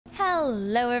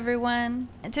Hello everyone!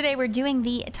 Today we're doing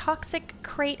the Toxic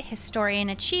Krait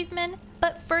Historian achievement,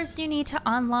 but first you need to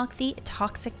unlock the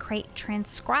Toxic Krait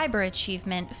Transcriber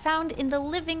achievement found in the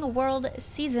Living World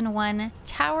Season 1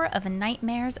 Tower of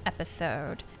Nightmares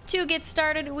episode. To get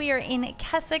started, we are in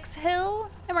Kessex Hills,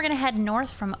 and we're going to head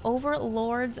north from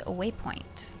Overlord's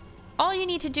Waypoint. All you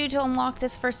need to do to unlock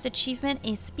this first achievement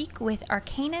is speak with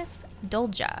Arcanus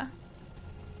Dolja.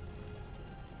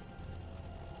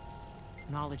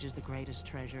 Knowledge is the greatest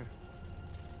treasure.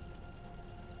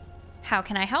 How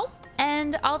can I help?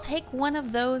 And I'll take one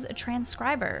of those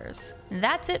transcribers.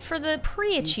 That's it for the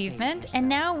pre-achievement, and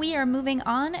now we are moving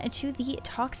on to the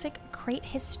Toxic Krait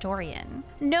Historian.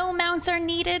 No mounts are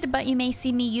needed, but you may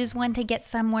see me use one to get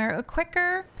somewhere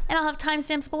quicker, and I'll have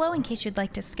timestamps below in case you'd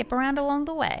like to skip around along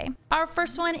the way. Our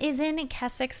first one is in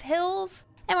Kessex Hills,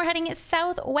 and we're heading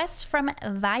southwest from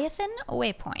Viathan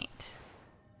Waypoint.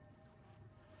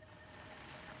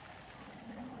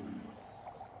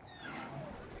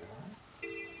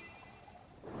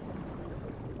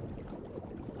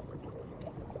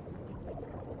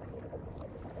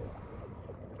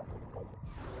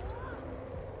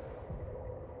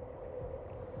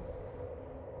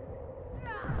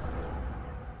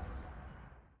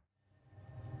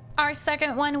 Our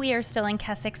second one, we are still in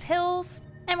Kessex Hills,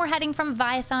 and we're heading from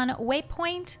Viathan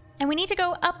Waypoint, and we need to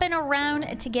go up and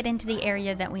around to get into the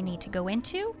area that we need to go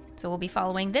into. So we'll be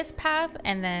following this path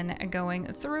and then going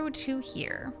through to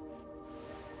here.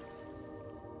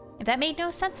 If that made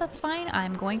no sense, that's fine.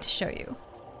 I'm going to show you.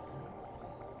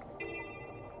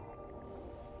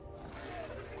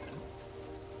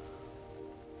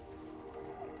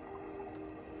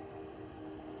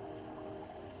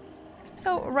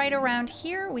 So right around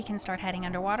here, we can start heading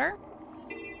underwater.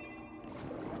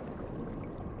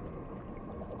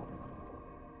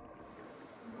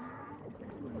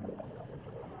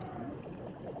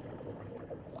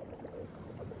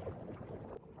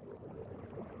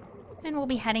 And we'll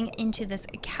be heading into this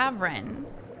cavern.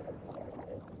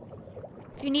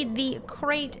 If you need the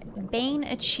Krait Bane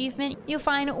achievement, you'll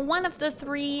find one of the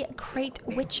 3 Krait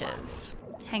witches.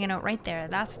 Hanging out right there,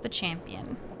 that's the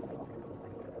champion.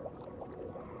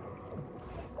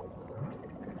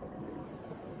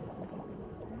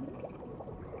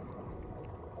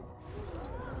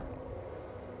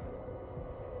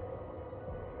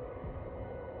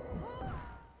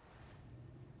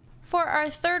 For our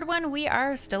third one, we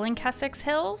are still in Kessex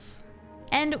Hills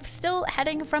and still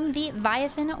heading from the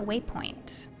Viathan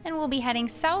Waypoint. And we'll be heading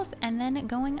south and then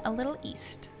going a little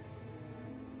east.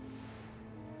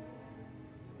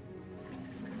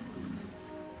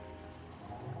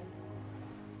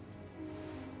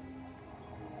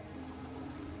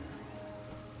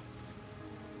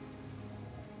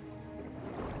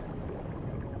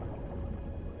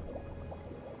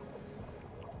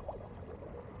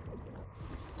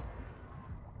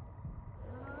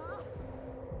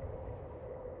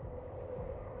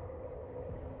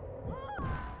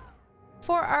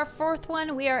 For our fourth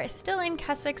one, we are still in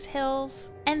Kessex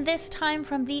Hills, and this time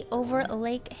from the Over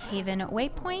Lake Haven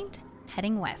Waypoint,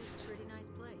 heading west. Pretty nice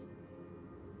place.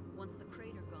 Once the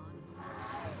crater gone.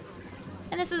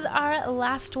 And this is our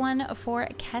last one for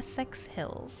Kessex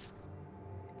Hills.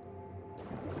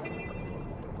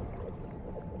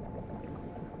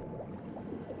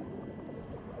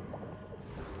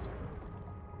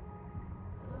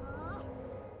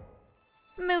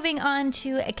 Moving on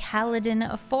to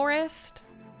Caledon Forest,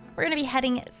 we're going to be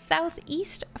heading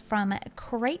southeast from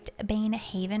Krait Bane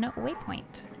Haven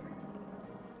Waypoint.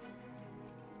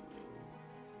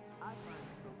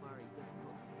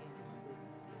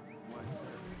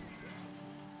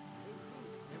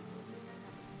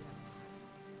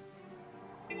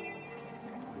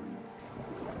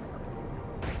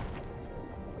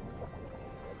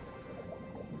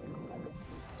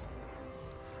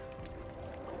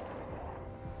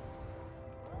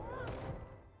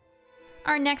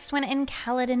 Our next one in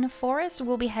Caledon Forest,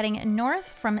 we'll be heading north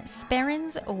from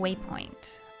Sparren's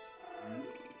Waypoint.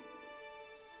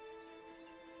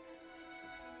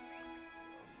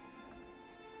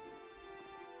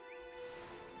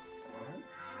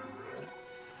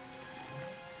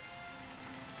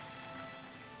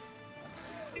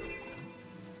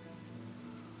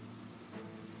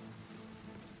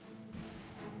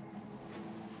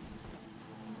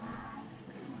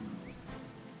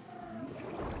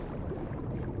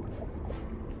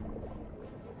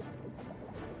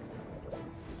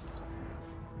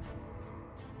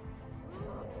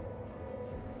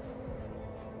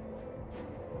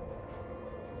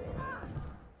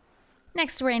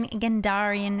 Next, we're in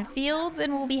Gendarran Fields,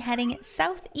 and we'll be heading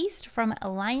southeast from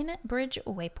Lion Bridge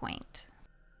Waypoint.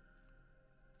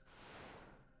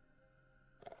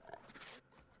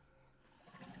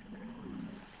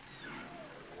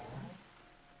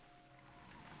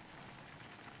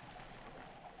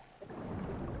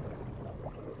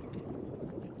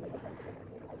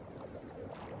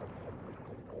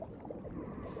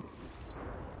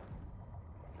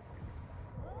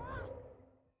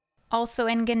 Also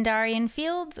in Gendarran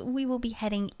Fields, we will be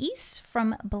heading east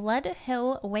from Blood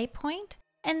Hill Waypoint,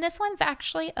 and this one's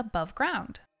actually above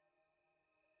ground.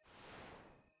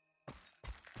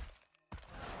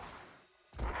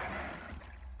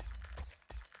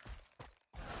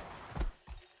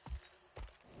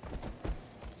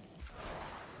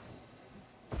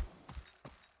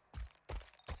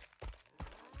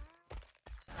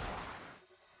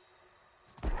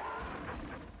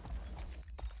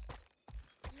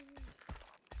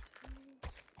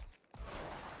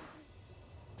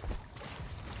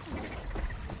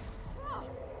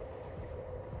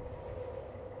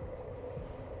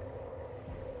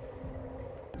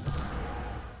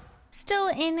 Still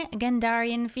in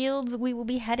Gendarran Fields, we will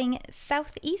be heading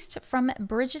southeast from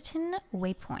Bridgeton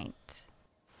Waypoint.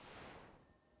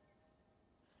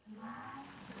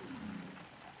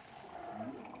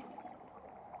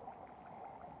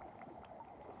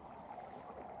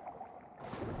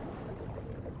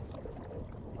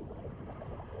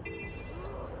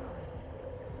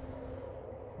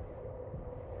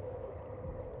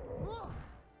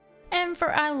 And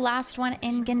for our last one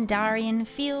in Gendarran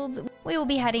Fields, we will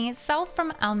be heading south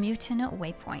from Almutin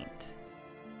Waypoint.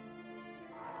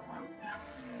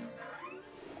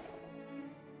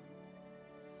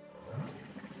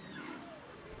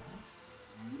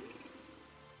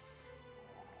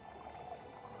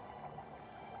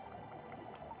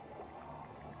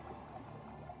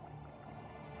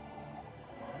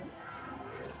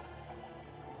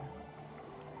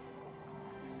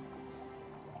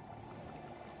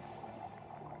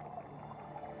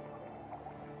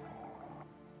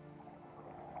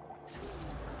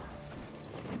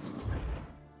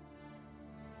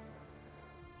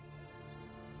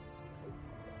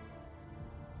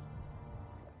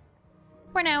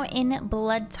 We're now in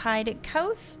Bloodtide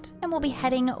Coast, and we'll be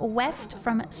heading west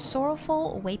from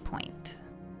Sorrowful Waypoint.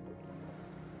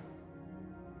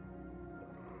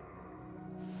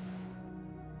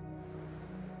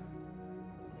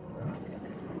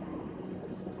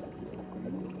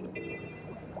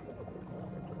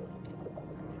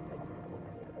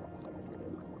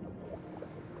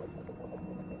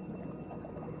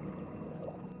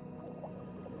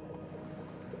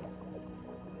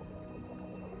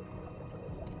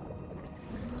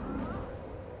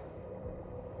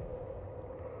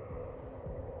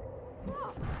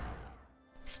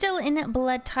 Still in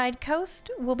Bloodtide Coast,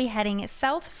 we'll be heading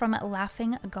south from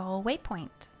Laughing Gull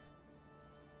Waypoint.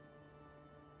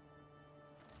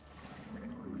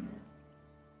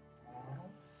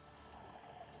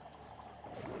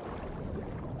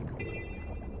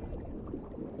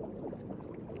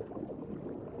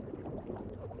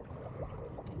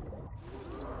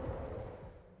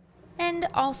 And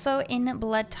also in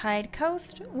Bloodtide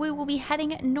Coast, we will be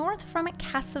heading north from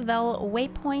Cassavell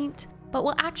Waypoint, but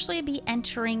we'll actually be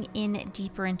entering in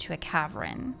deeper into a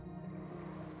cavern.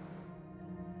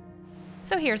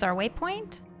 So here's our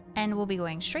waypoint, and we'll be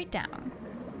going straight down.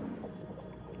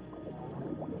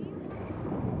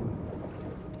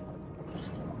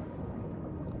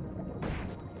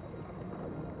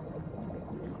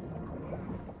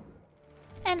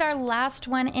 And our last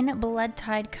one in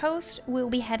Bloodtide Coast, we'll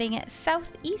be heading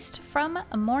southeast from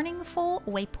Morningful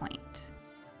Waypoint.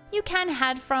 You can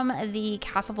head from the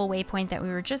Cassavell Waypoint that we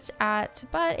were just at,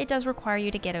 but it does require you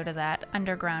to get out of that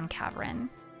underground cavern.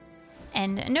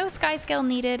 And no sky scale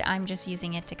needed, I'm just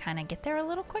using it to kind of get there a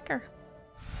little quicker.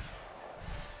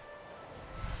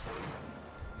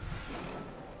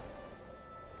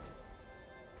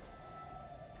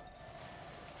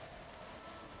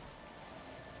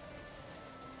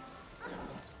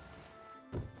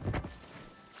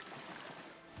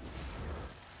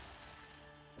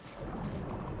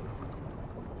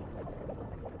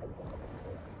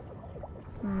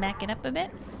 Back it up a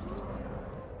bit.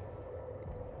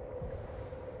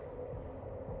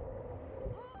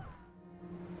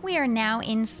 We are now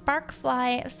in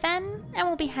Sparkfly Fen, and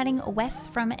we'll be heading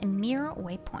west from Mere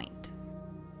Waypoint.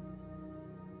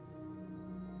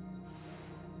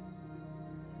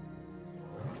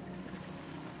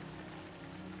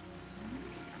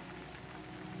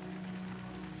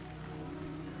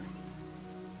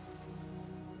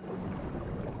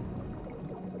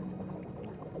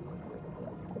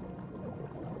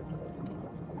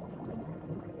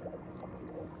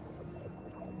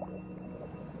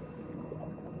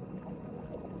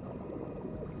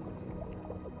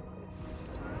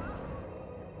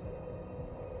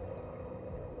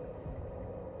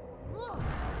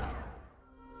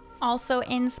 Also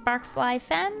in Sparkfly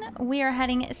Fen, we are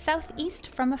heading southeast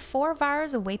from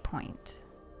Forvar's Waypoint.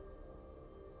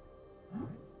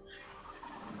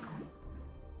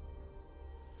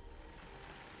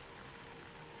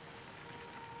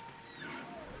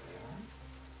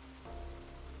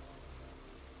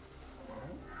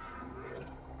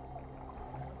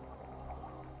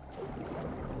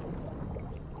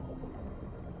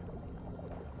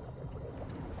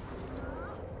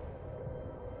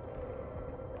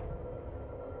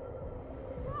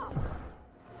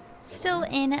 Still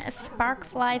in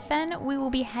Sparkfly Fen, we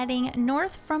will be heading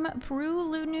north from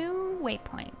Brulunu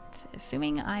Waypoint,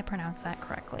 assuming I pronounced that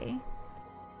correctly.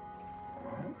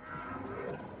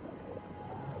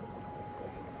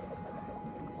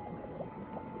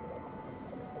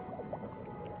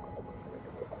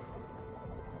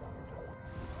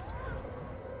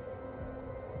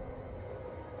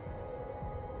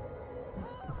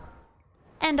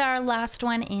 And our last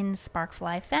one in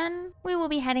Sparkfly Fen, we will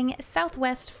be heading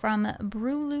southwest from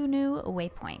Brulunu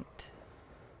Waypoint.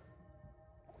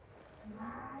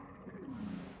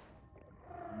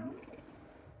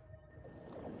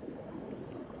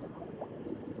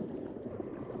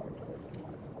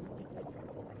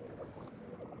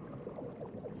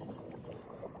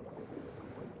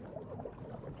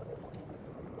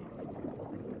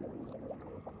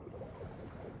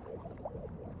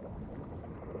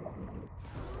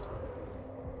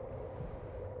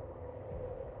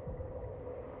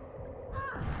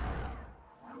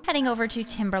 Heading over to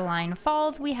Timberline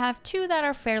Falls, we have two that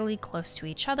are fairly close to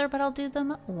each other, but I'll do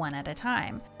them one at a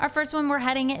time. Our first one, we're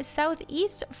heading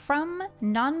southeast from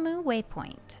Nanmu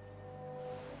Waypoint.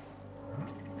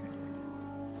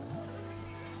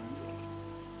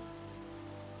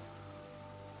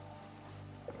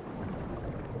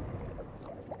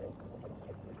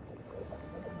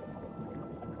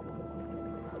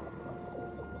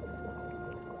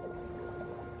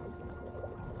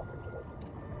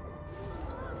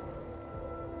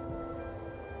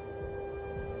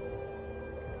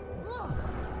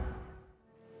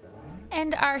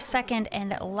 And our second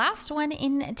and last one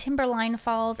in Timberline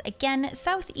Falls, again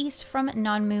southeast from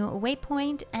Nanmu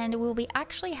Waypoint, and we'll be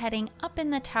actually heading up in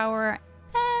the tower,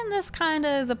 and this kinda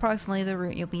is approximately the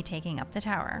route you'll be taking up the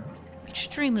tower.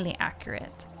 Extremely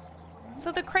accurate.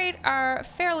 So the Krait are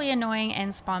fairly annoying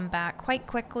and spawn back quite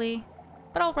quickly,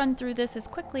 but I'll run through this as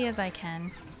quickly as I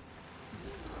can.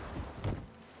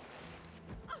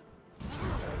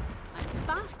 I'm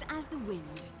fast as the wind.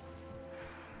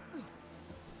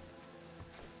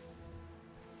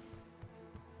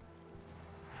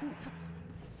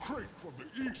 Krait from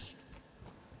the east.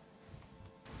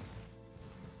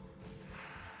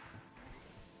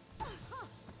 I'm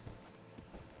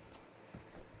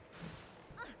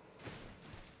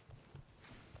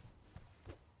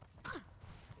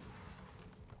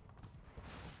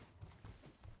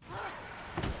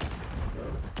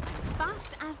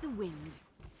fast as the wind.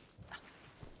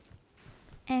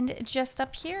 And just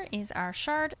up here is our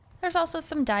shard. There's also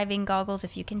some diving goggles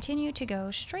if you continue to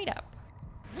go straight up.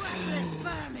 Worthless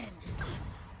vermin!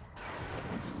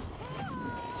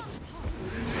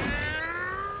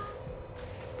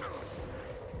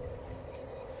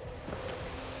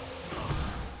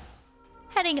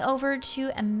 Heading over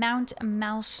to Mount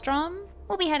Maelstrom,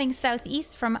 we'll be heading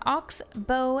southeast from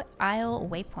Oxbow Isle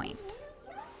Waypoint.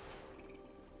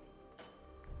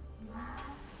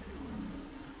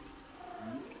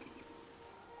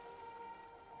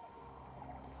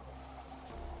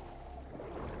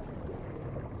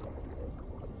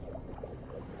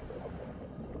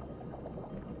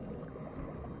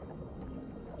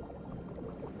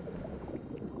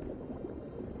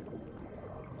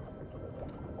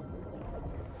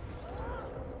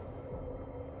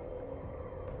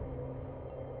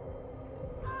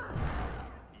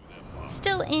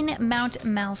 Still in Mount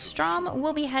Maelstrom,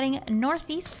 we'll be heading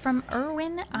northeast from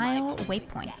Irwin Isle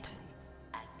Waypoint.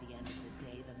 At the end of the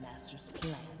day, the master's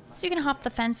plan must So you can hop the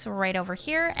fence right over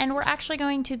here, and we're actually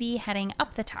going to be heading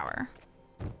up the tower.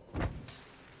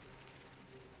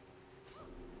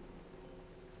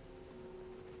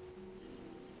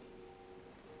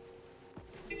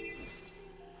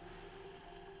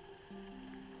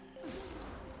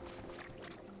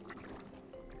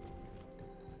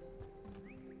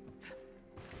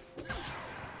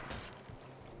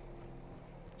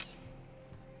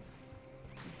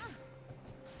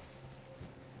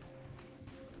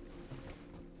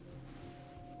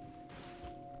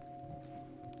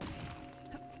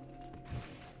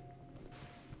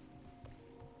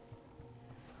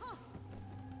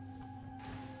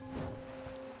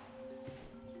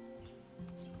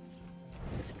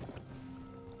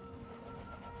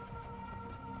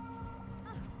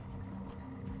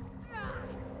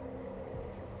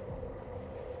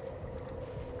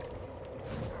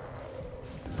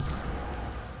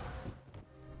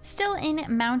 Still in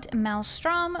Mount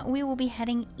Maelstrom, we will be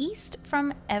heading east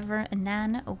from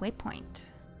Evernan Waypoint.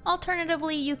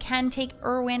 Alternatively, you can take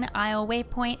Irwin Isle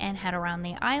Waypoint and head around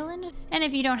the island, and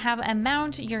if you don't have a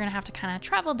mount, you're gonna have to kind of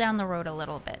travel down the road a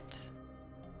little bit.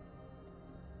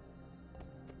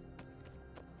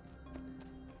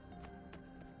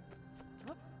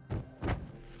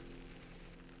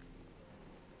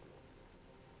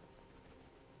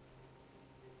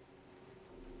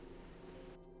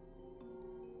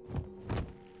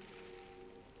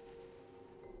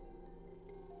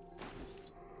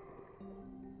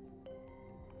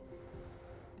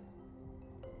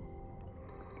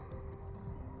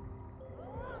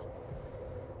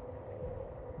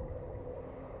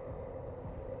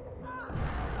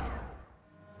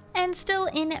 And still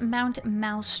in Mount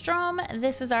Maelstrom,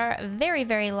 this is our very,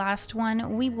 very last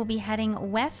one. We will be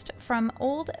heading west from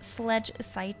Old Sledge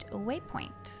Site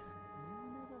Waypoint.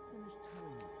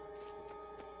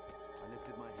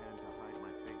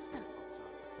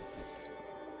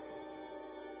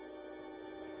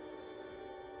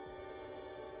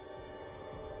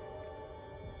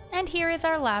 And here is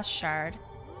our last shard.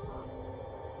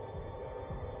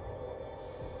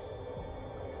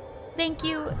 Thank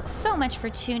you so much for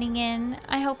tuning in.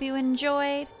 I hope you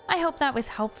enjoyed. I hope that was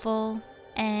helpful.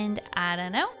 And I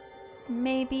don't know,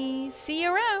 maybe see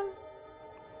you around.